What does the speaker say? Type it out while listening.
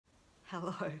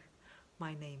Hello,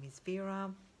 my name is Vera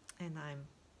and I'm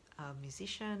a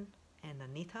musician and a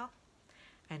knitter,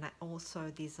 and I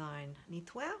also design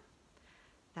knitwear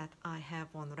that I have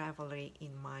on Ravelry in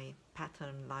my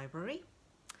pattern library.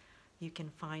 You can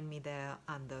find me there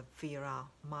under Vera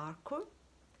Marku,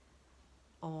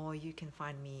 or you can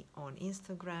find me on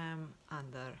Instagram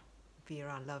under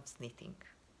Vera Loves Knitting.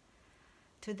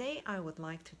 Today I would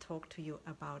like to talk to you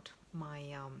about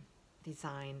my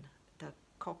design, the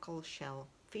Cockleshell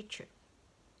Fichu.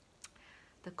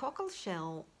 The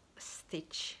Cockleshell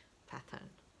Stitch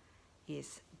pattern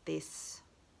is this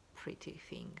pretty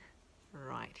thing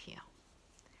right here.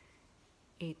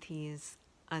 It is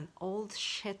an old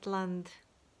Shetland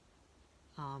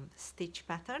stitch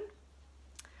pattern,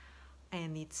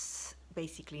 and it's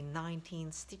basically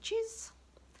 19 stitches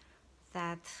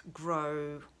that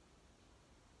grow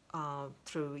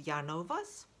through yarn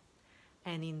overs,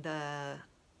 and in the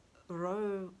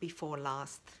row before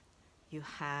last you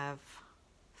have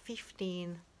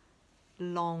 15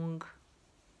 long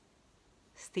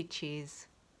stitches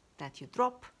that you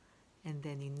drop, and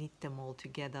then you knit them all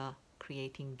together,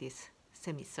 creating this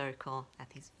semicircle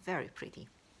that is very pretty.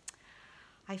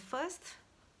 I first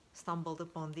stumbled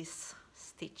upon this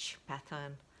stitch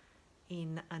pattern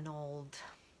in an old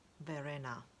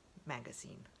Verena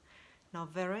magazine. Now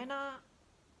Verena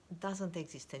doesn't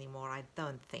exist anymore, I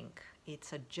don't think.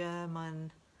 It's a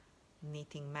German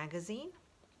knitting magazine,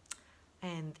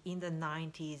 and in the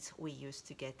 90s we used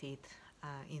to get it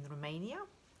in Romania,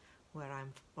 where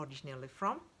I'm originally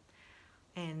from,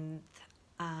 and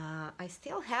I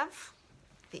still have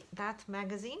that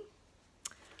magazine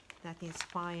that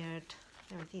inspired,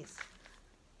 there it is.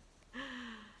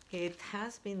 It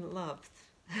has been loved.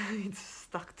 It's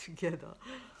stuck together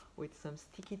with some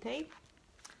sticky tape.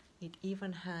 It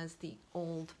even has the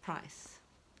old price.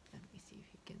 Let me see if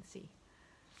you can see.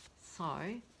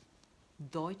 So,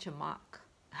 Deutsche Mark.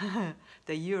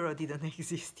 The euro didn't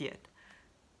exist yet.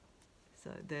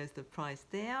 So there's the price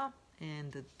there,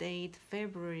 and the date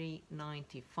February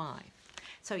 95.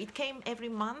 So it came every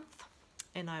month,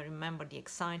 and I remember the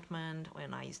excitement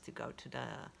when I used to go to the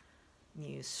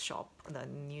the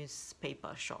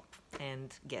newspaper shop,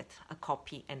 and get a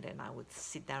copy, and then I would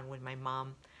sit down with my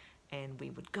mom and we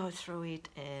would go through it,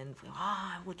 and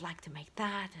I would like to make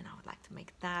that, and I would like to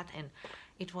make that, and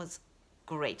it was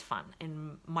great fun.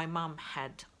 And my mom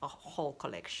had a whole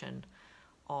collection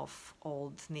of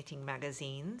old knitting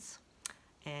magazines,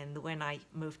 and when I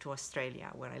moved to Australia,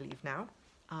 where I live now,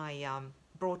 I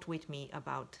brought with me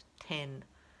about 10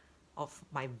 of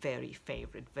my very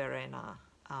favorite Verena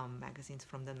magazines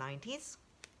from the 90s,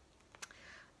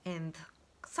 and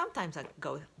sometimes I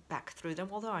go back through them,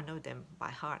 although I know them by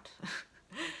heart.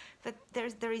 But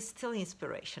there is still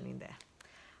inspiration in there.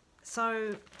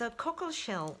 So the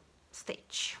Cockleshell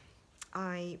Stitch,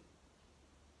 I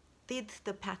did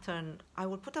the pattern. I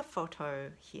will put a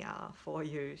photo here for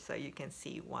you so you can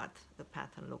see what the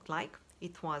pattern looked like.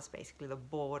 It was basically the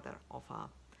border of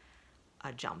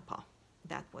a jumper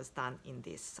that was done in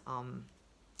this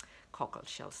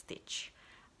Cockleshell Stitch.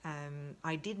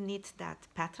 I did knit that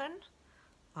pattern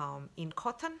in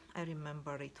cotton. I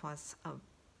remember it was a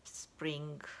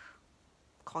spring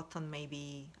cotton,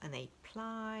 maybe an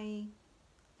 8-ply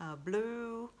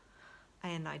blue,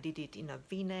 and I did it in a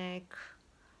v-neck,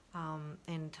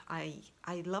 and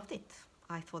I loved it.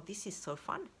 I thought, this is so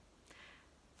fun.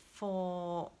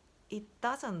 It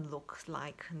doesn't look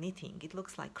like knitting, it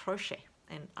looks like crochet,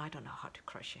 and I don't know how to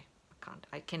crochet.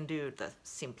 I can do the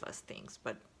simplest things,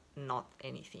 but not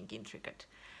anything intricate.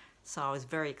 So I was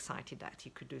very excited that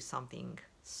you could do something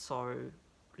so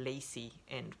lacy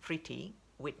and pretty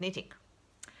with knitting.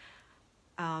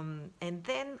 And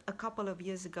then a couple of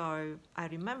years ago, I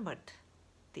remembered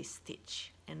this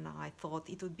stitch, and I thought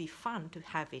it would be fun to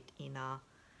have it in a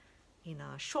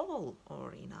shawl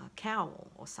or in a cowl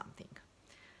or something.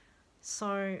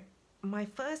 So my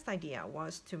first idea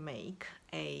was to make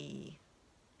a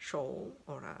shawl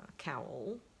or a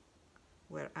cowl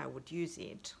where I would use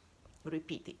it,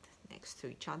 repeat it next to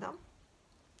each other.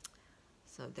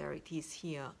 So there it is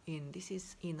here. This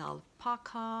is in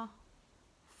alpaca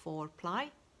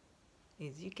 4-ply.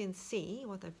 As you can see,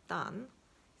 what I've done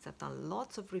is I've done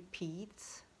lots of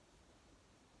repeats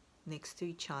next to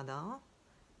each other,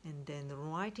 and then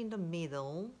right in the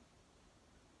middle,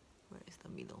 where is the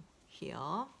middle? Here.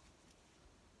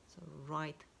 So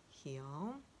right here,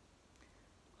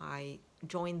 I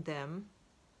joined them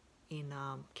in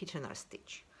Kitchener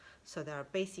stitch. So there are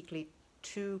basically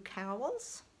 2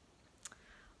 cowls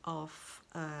of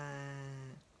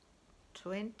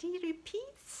 20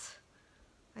 repeats.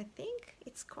 I think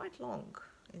it's quite long,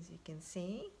 as you can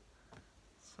see.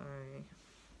 So,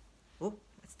 oh,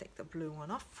 let's take the blue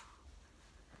one off.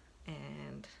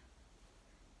 And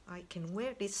I can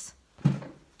wear this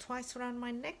twice around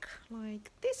my neck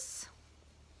like this.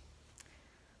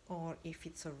 Or if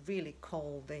it's a really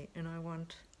cold day and I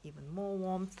want even more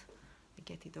warmth, I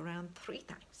get it around 3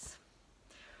 times.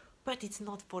 But it's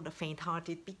not for the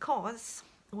faint-hearted, because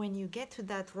when you get to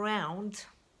that round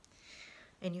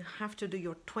and you have to do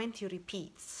your 20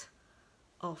 repeats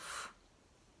of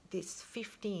these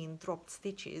 15 dropped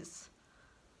stitches,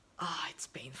 it's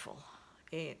painful.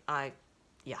 I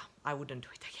wouldn't do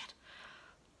it again.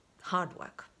 Hard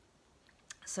work.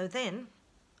 So then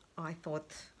I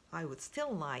thought I would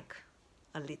still like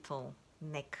a little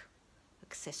neck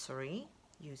accessory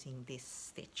using this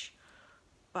stitch,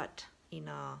 but in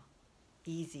a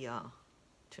easier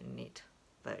to knit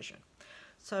version.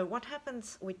 So what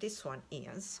happens with this one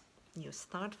is you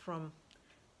start from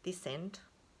this end,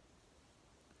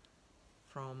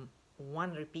 from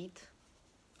 1 repeat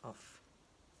of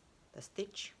the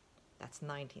stitch. That's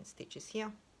 19 stitches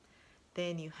here.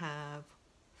 Then you have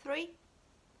 3.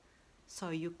 So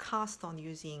you cast on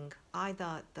using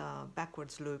either the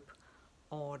backwards loop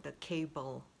or the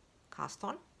cable cast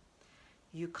on.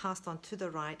 You cast on to the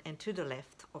right and to the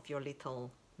left of your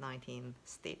little 19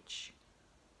 stitch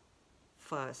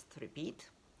first repeat.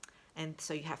 And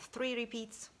so you have 3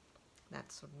 repeats.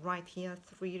 That's right here,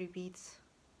 3 repeats.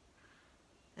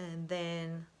 And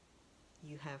then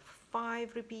you have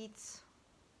 5 repeats.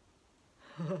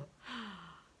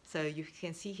 So you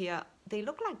can see here, they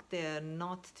look like they're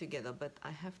not together, but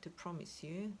I have to promise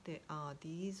you,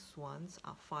 these ones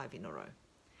are 5 in a row.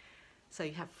 So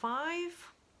you have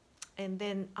 5, and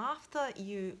then after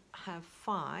you have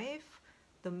 5,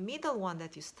 the middle one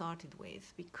that you started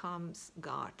with becomes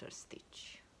garter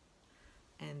stitch.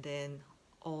 And then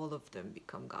all of them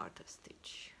become garter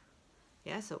stitch.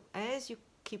 Yeah, so as you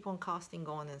keep on casting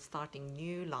on and starting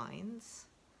new lines,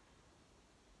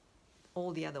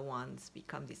 all the other ones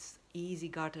become this easy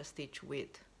garter stitch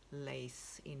with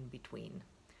lace in between.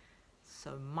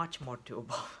 So much more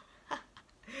doable.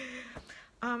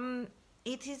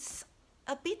 It is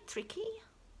a bit tricky.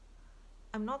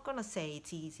 I'm not gonna say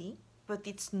it's easy, but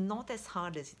it's not as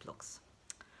hard as it looks.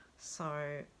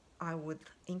 So I would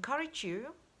encourage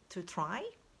you to try,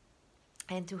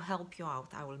 and to help you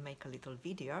out, I will make a little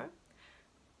video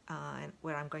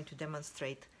where I'm going to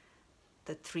demonstrate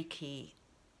the tricky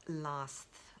last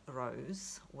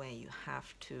rows where you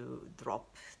have to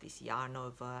drop these yarn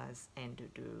overs and to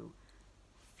do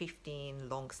 15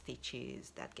 long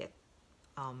stitches that get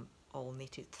all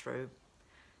knitted through,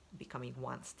 becoming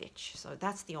 1 stitch. So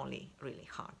that's the only really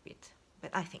hard bit,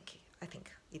 but I think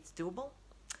it's doable.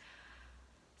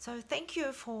 So thank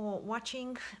you for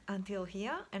watching until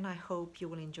here, and I hope you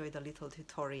will enjoy the little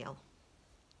tutorial.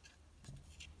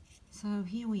 So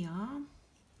here we are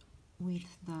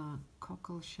with the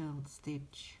Cockleshell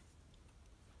Stitch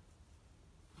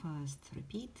first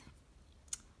repeat.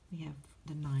 We have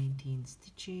the 19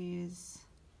 stitches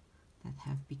that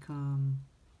have become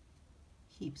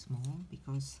heaps more,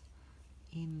 because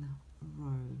in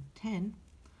row 10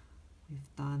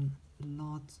 we've done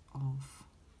lots of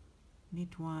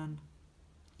knit 1,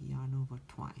 yarn over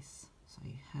twice, so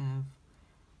you have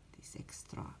this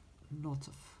extra lots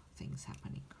of things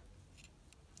happening.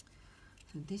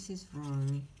 So this is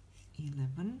row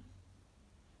 11,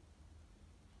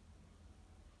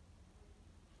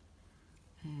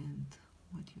 and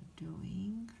what you're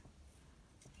doing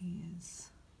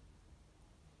is,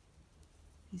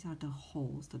 these are the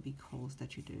holes, the big holes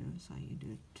that you do. So you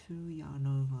do 2 yarn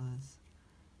overs,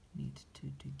 knit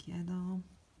 2 together,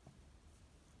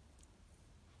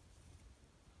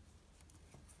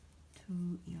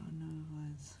 2 yarn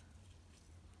overs,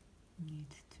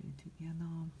 knit 2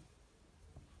 together,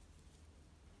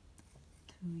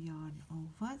 2 yarn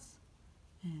overs,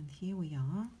 and here we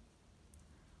are.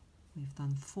 We've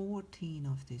done 14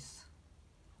 of these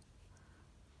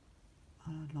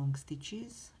long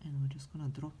stitches, and we're just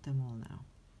going to drop them all now.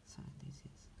 So this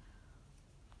is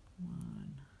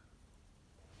 1,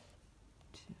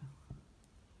 2,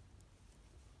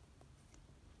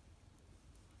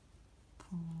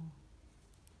 4,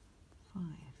 5,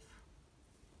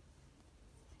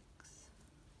 6,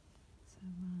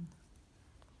 7,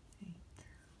 8, 9,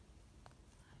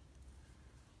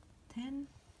 10,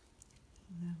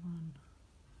 11,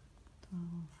 12,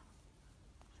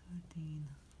 13,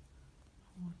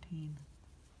 14,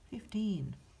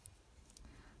 15,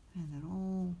 and they're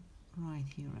all right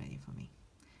here ready for me.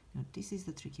 Now this is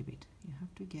the tricky bit. You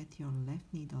have to get your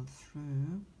left needle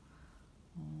through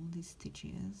all these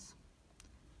stitches,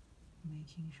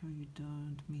 making sure you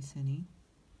don't miss any,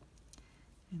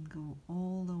 and go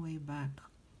all the way back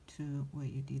to where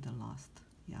you did the last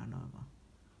yarn over.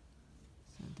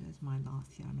 So there's my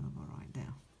last yarn over right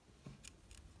there.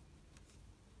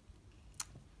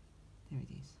 There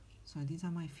it is. So these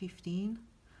are my 15.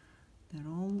 They're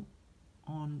all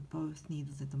on both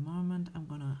needles at the moment. I'm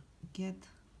gonna get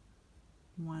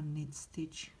one knit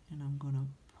stitch and I'm gonna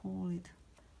pull it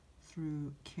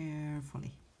through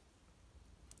carefully,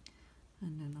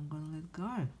 and then I'm gonna let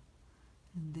go,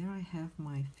 and there I have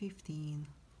my 15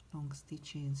 long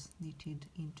stitches knitted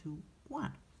into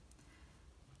one.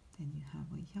 Then you have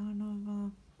a yarn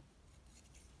over,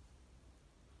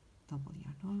 double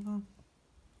yarn over,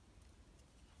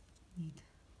 knit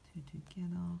two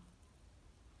together,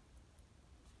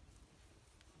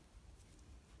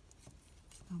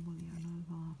 double yarn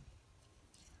over,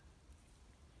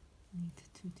 knit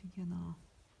two together,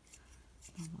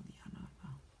 double yarn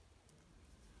over.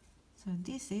 So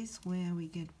this is where we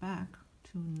get back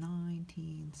to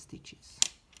 19 stitches.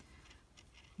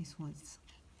 This was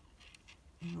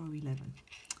row 11.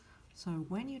 So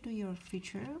when you do your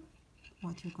Fichu,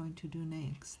 what you're going to do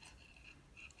next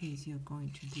is you're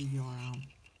going to do your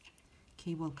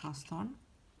cable cast on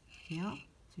here.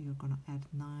 So you're going to add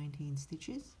 19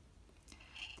 stitches.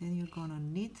 Then you're going to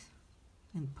knit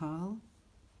and purl,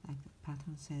 like the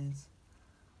pattern says,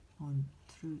 on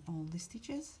through all the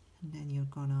stitches, and then you're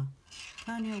going to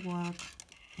turn your work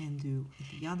and do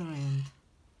at the other end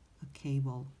a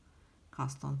cable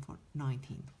cast on for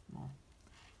 19 more.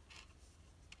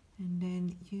 And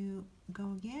then you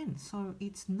go again. So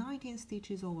it's 19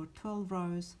 stitches over 12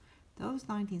 rows. Those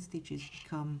 19 stitches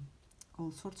become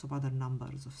all sorts of other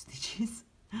numbers of stitches.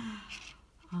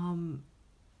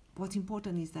 What's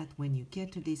important is that when you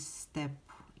get to this step,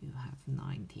 you have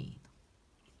 19.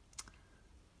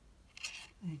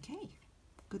 Okay,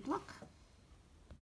 good luck.